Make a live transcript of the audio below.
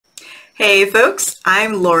Hey folks,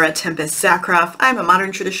 I'm Laura Tempest Zakroff. I'm a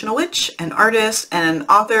modern traditional witch, an artist, and an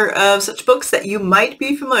author of such books that you might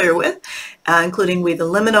be familiar with, including We the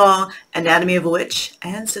Liminal, Anatomy of a Witch,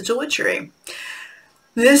 and Sigil Witchery.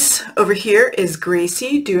 This over here is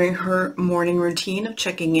Gracie doing her morning routine of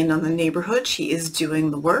checking in on the neighborhood. She is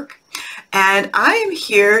doing the work. And I am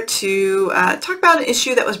here to talk about an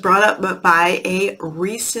issue that was brought up by a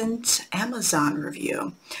recent Amazon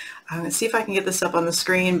review. I'm going to see if I can get this up on the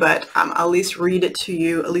screen, but I'll at least read it to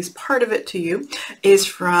you, at least part of it to you, is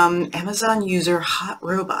from Amazon user Hot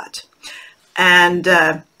Robot. And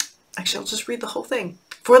actually, I'll just read the whole thing.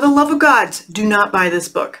 For the love of God, do not buy this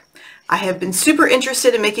book. I have been super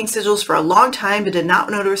interested in making sigils for a long time, but did not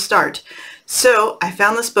know where to start. So I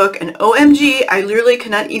found this book, and OMG, I literally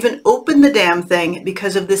cannot even open the damn thing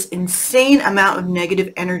because of this insane amount of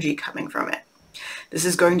negative energy coming from it. This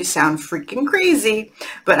is going to sound freaking crazy,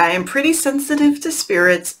 but I am pretty sensitive to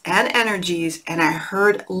spirits and energies, and I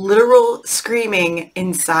heard literal screaming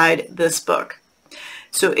inside this book.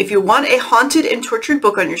 So if you want a haunted and tortured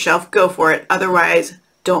book on your shelf, go for it. Otherwise,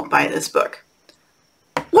 don't buy this book.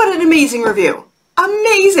 What an amazing review.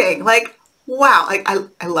 Amazing. Like, wow. Like,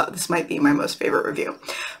 I love, this might be my most favorite review.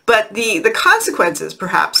 But the consequences,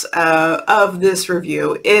 perhaps, of this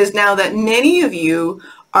review is now that many of you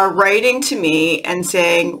are writing to me and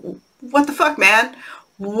saying, what the fuck, man?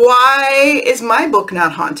 Why is my book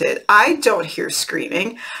not haunted? I don't hear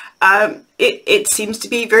screaming. It seems to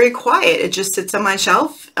be very quiet. It just sits on my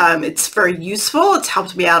shelf. It's very useful. It's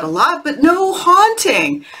helped me out a lot, but no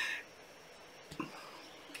haunting.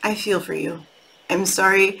 I feel for you. I'm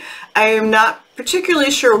sorry. I am not particularly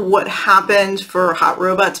sure what happened for Hot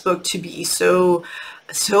Robot's book to be so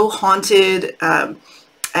haunted.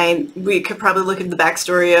 And we could probably look at the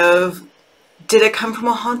backstory of, did it come from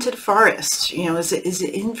a haunted forest? You know, is it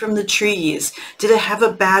in from the trees? Did it have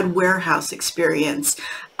a bad warehouse experience?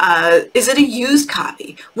 Is it a used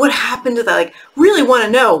copy? What happened to that? Like, really want to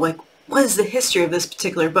know, like, what is the history of this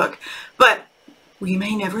particular book? But we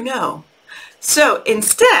may never know. So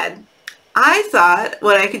instead, I thought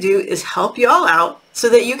what I could do is help you all out so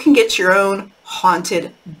that you can get your own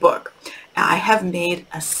haunted book. Now, I have made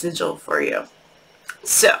a sigil for you.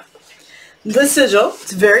 So, the sigil,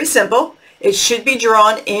 it's very simple. It should be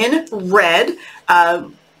drawn in red,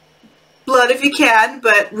 blood if you can,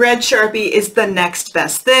 but red Sharpie is the next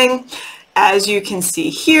best thing. As you can see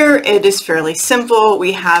here, it is fairly simple.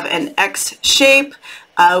 We have an X shape.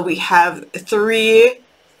 We have 3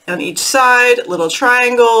 on each side, little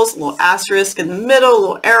triangles, little asterisk in the middle,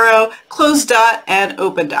 little arrow, closed dot, and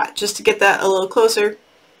open dot. Just to get that a little closer,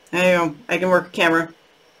 there you go. I can work a camera.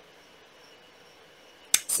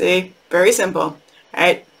 See, very simple. All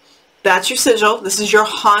right, that's your sigil. This is your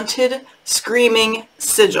haunted, screaming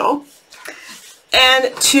sigil.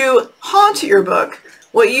 And to haunt your book,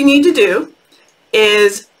 what you need to do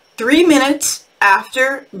is 3 minutes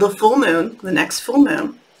after the full moon, the next full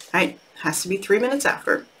moon, right? Has to be 3 minutes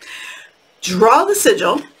after. Draw the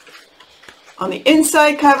sigil on the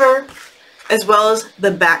inside cover as well as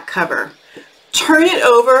the back cover. Turn it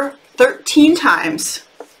over 13 times.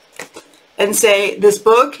 And say, this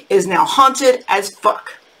book is now haunted as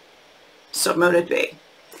fuck. So mote it be.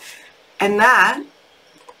 And that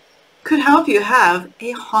could help you have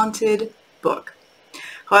a haunted book.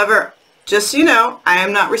 However, just so you know, I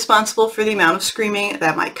am not responsible for the amount of screaming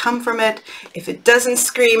that might come from it. If it doesn't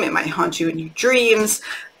scream, it might haunt you in your dreams.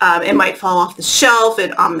 It might fall off the shelf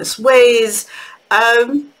in ominous ways. You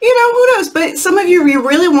know, who knows? But some of you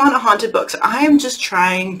really want a haunted book. So I am just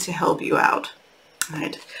trying to help you out. All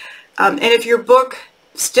right. And if your book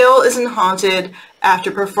still isn't haunted after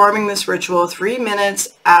performing this ritual 3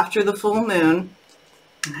 minutes after the full moon,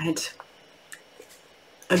 right,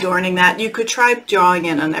 adorning that, you could try drawing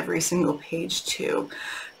it on every single page too,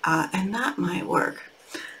 and that might work.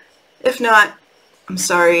 If not, I'm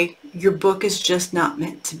sorry, your book is just not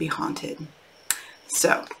meant to be haunted.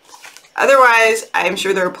 So, otherwise, I'm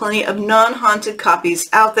sure there are plenty of non-haunted copies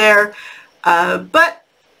out there, but,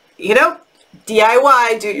 you know,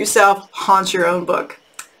 DIY, do it yourself, haunt your own book.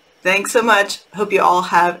 Thanks so much. Hope you all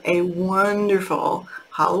have a wonderful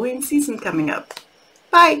Halloween season coming up.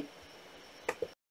 Bye.